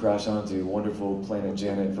planet to crash onto. Wonderful planet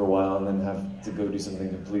Janet for a while, and then have to go do something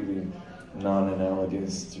completely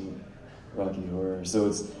non-analogous to Rocky Horror. So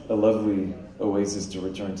it's a lovely oasis to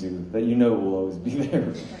return to that you know will always be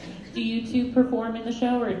there. Do you two perform in the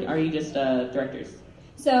show, or are you just directors?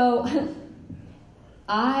 So,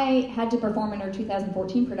 I had to perform in our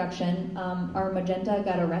 2014 production. Our Magenta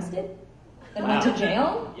got arrested and went to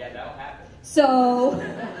jail. Yeah, that'll happen. So,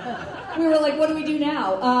 we were like, what do we do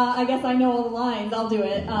now? I guess I know all the lines. I'll do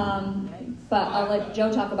it. But I'll let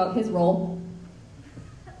Joe talk about his role.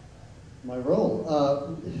 My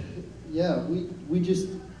role? Yeah, we just...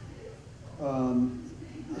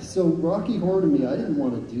 so Rocky Horror to me, I didn't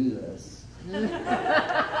want to do this. And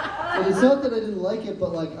it's not that I didn't like it,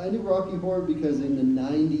 but like I knew Rocky Horror because in the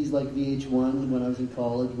 90s, like VH1, when I was in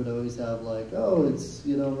college, would always have like, oh, it's,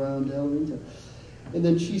 around Halloween. And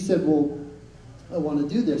then she said, well, I want to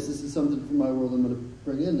do this. This is something from my world I'm going to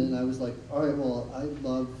bring in. And I was like, all right, well, I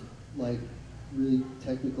love like really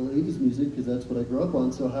technical 80s music because that's what I grew up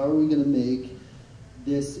on. So how are we going to make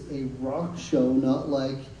this a rock show, not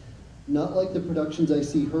like the productions I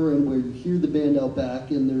see her in where you hear the band out back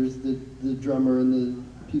and there's the drummer and the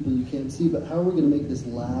people you can't see, but how are we going to make this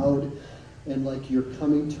loud and like you're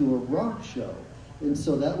coming to a rock show? And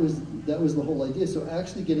so that was the whole idea. So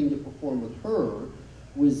actually getting to perform with her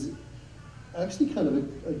was actually kind of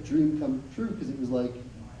a dream come true because it was like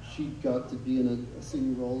she got to be in a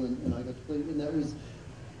singing role and I got to play it, and that was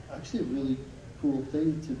actually a really cool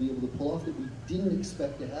thing to be able to pull off that we didn't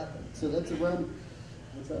expect to happen. So that's around.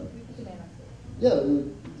 What's that? Yeah,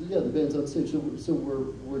 the band's on stage, so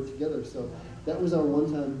we're together. So that was our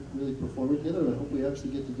one time really performing together, and I hope we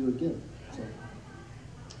actually get to do it again. So.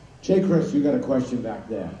 Jay Chris, you got a question back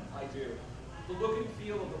there. I do. The look and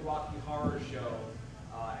feel of the Rocky Horror Show,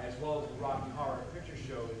 as well as the Rocky Horror Picture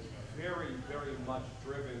Show, is very, very much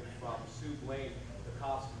driven from Sue Blaine, the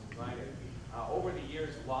costume designer. Over the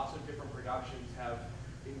years, lots of different productions have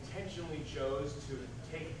intentionally chose to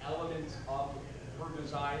take elements of her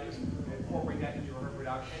designs and incorporate that into her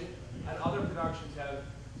production, and other productions have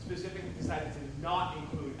specifically decided to not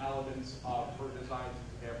include elements of her designs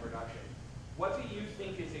into their production. What do you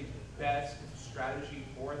think is a best strategy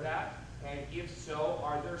for that? And if so,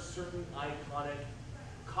 are there certain iconic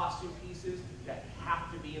costume pieces that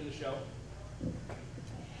have to be in the show?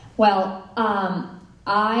 Well,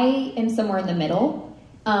 I am somewhere in the middle.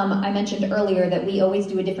 I mentioned earlier that we always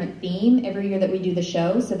do a different theme every year that we do the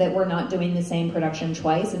show so that we're not doing the same production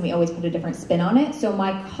twice, and we always put a different spin on it. So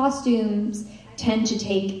my costumes tend to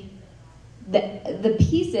take the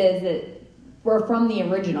pieces that were from the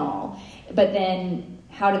original, but then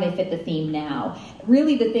how do they fit the theme now?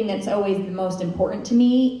 Really the thing that's always the most important to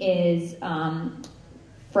me is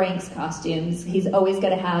Frank's costumes. He's always got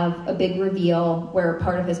to have a big reveal where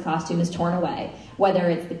part of his costume is torn away, whether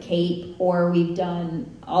it's the cape or we've done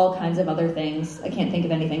all kinds of other things. I can't think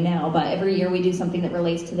of anything now, but every year we do something that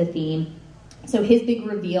relates to the theme. So his big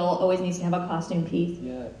reveal always needs to have a costume piece.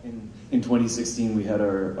 Yeah, in 2016 we had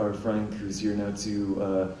our Frank, who's here now,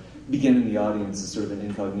 to begin in the audience as sort of an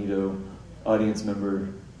incognito audience member,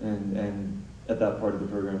 and at that part of the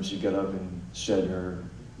program she got up and shed her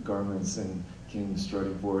garments and came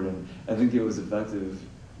strutting forward, and I think it was effective.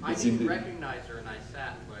 I didn't recognize her, and I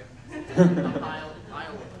sat like a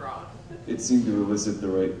mile across. It seemed to elicit the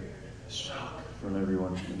right shock from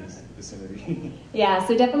everyone in this vicinity. Yeah,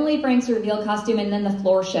 so definitely Frank's reveal costume, and then the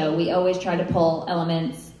floor show. We always try to pull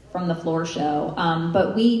elements from the floor show,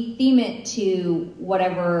 but we theme it to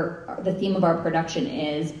whatever the theme of our production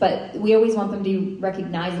is, but we always want them to be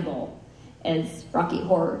recognizable as Rocky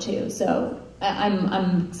Horror too, so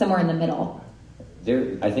I'm somewhere in the middle.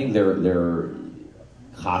 I think there are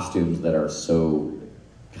costumes that are so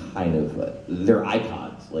kind of they're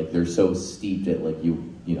icons. Like they're so steeped at like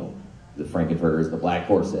you know the Frankenfurter's the black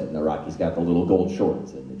corset and the Rocky's got the little gold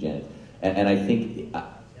shorts and the Janet. And I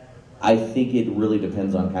think it really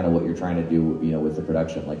depends on kind of what you're trying to do, with the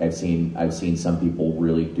production. Like I've seen some people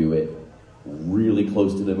really do it really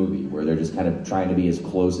close to the movie where they're just kind of trying to be as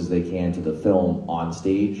close as they can to the film on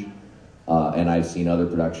stage. And I've seen other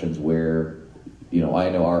productions where I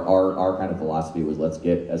know our kind of philosophy was let's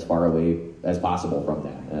get as far away as possible from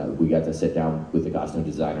that. We got to sit down with the costume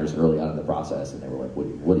designers early on in the process, and they were like,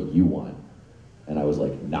 what do you want? And I was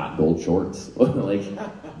like, not gold shorts. Like,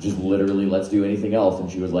 just literally, let's do anything else.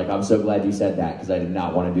 And she was like, I'm so glad you said that, because I did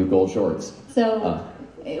not want to do gold shorts. So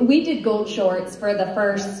we did gold shorts for the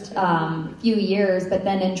first few years, but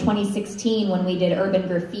then in 2016 when we did Urban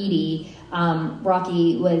Graffiti,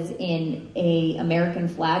 Rocky was in a American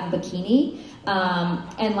flag bikini.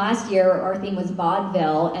 And last year our theme was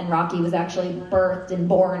vaudeville, and Rocky was actually birthed and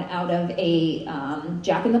born out of a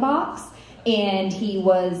Jack in the Box. And he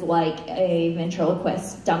was like a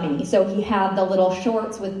ventriloquist dummy. So he had the little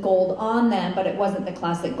shorts with gold on them, but it wasn't the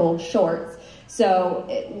classic gold shorts. So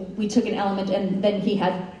we took an element, and then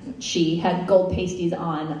she had gold pasties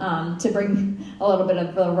on to bring a little bit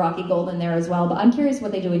of the Rocky gold in there as well. But I'm curious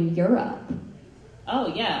what they do in Europe. Oh,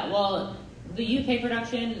 yeah. Well, the UK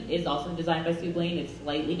production is also designed by Sue Blaine. It's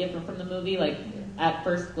slightly different from the movie. Like, at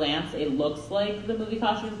first glance, it looks like the movie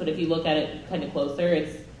costumes, but if you look at it kind of closer,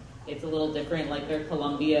 it's a little different. Like, their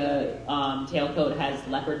Columbia tailcoat has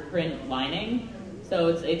leopard print lining. So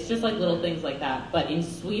it's just like little things like that. But in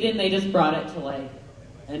Sweden, they just brought it to like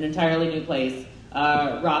an entirely new place.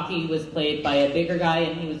 Rocky was played by a bigger guy,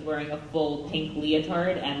 and he was wearing a full pink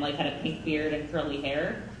leotard and like had a pink beard and curly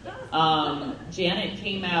hair. Janet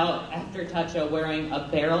came out after Toucha wearing a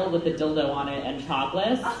barrel with a dildo on it and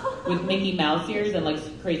topless with Mickey Mouse ears and like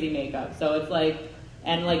crazy makeup. So it's like,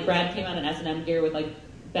 and like Brad came out in S&M gear with like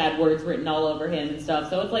bad words written all over him and stuff.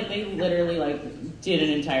 So it's like they literally like did an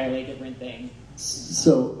entirely different thing.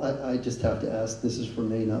 So I just have to ask, this is for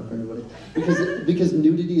me, not for anybody, because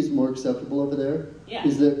nudity is more acceptable over there. Yeah.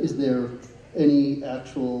 Is there any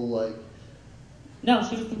actual like? No,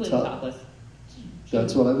 she was completely topless.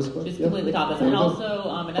 That's what I was supposed to. She's completely topless. And also,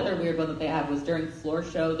 another weird one that they had was during floor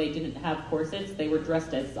show, they didn't have corsets. They were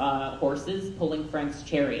dressed as horses pulling Frank's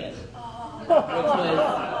chariot.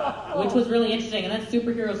 Which was really interesting. And then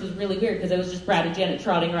Superheroes was really weird because it was just Brad and Janet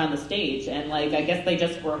trotting around the stage, and like I guess they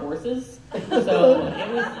just were horses. So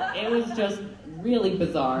it was just really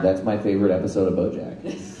bizarre. That's my favorite episode of BoJack.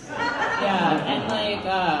 Yeah, and like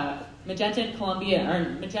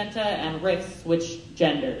Magenta and Riff switched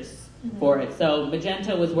genders for it. So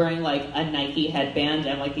Magenta was wearing like a Nike headband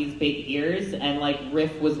and like these big ears, and like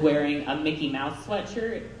Riff was wearing a Mickey Mouse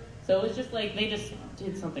sweatshirt. So it was just like they just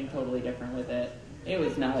did something totally different with it. It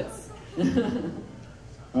was nuts.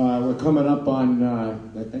 We're coming up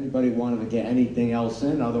on, if anybody wanted to get anything else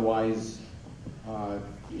in, otherwise,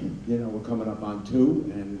 we're coming up on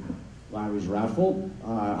 2 and Larry's raffle.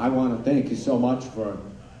 I want to thank you so much for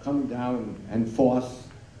coming down and forth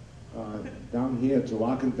down here to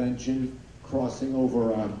our convention, crossing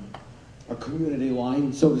over a community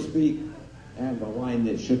line, so to speak, and a line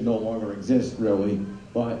that should no longer exist, really.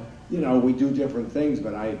 But, we do different things,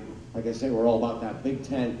 but like I say, we're all about that big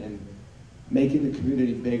tent and making the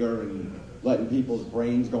community bigger and letting people's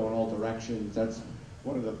brains go in all directions. That's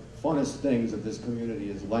one of the funnest things of this community,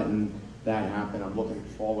 is letting that happen. I'm looking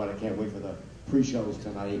forward. I can't wait for the pre-shows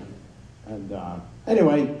tonight. And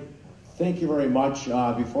anyway, thank you very much.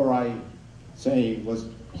 Before I say, let's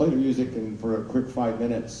play the music, and for a quick 5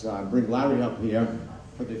 minutes, bring Larry up here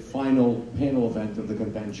for the final panel event of the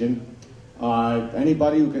convention.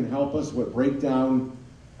 Anybody who can help us with breakdown,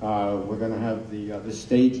 we're going to have the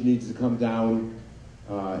stage needs to come down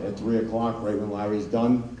at 3 o'clock, right when Larry's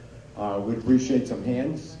done. We'd appreciate some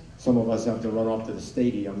hands. Some of us have to run off to the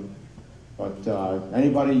stadium. But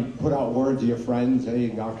anybody put out word to your friends, hey,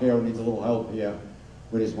 RKO needs a little help here.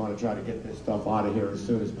 We just want to try to get this stuff out of here as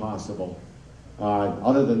soon as possible.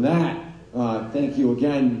 Other than that, thank you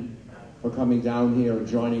again for coming down here and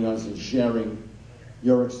joining us and sharing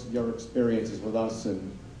your experiences with us,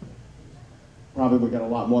 and probably we got a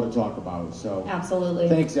lot more to talk about. So absolutely.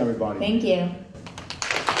 Thanks, everybody. Thank you.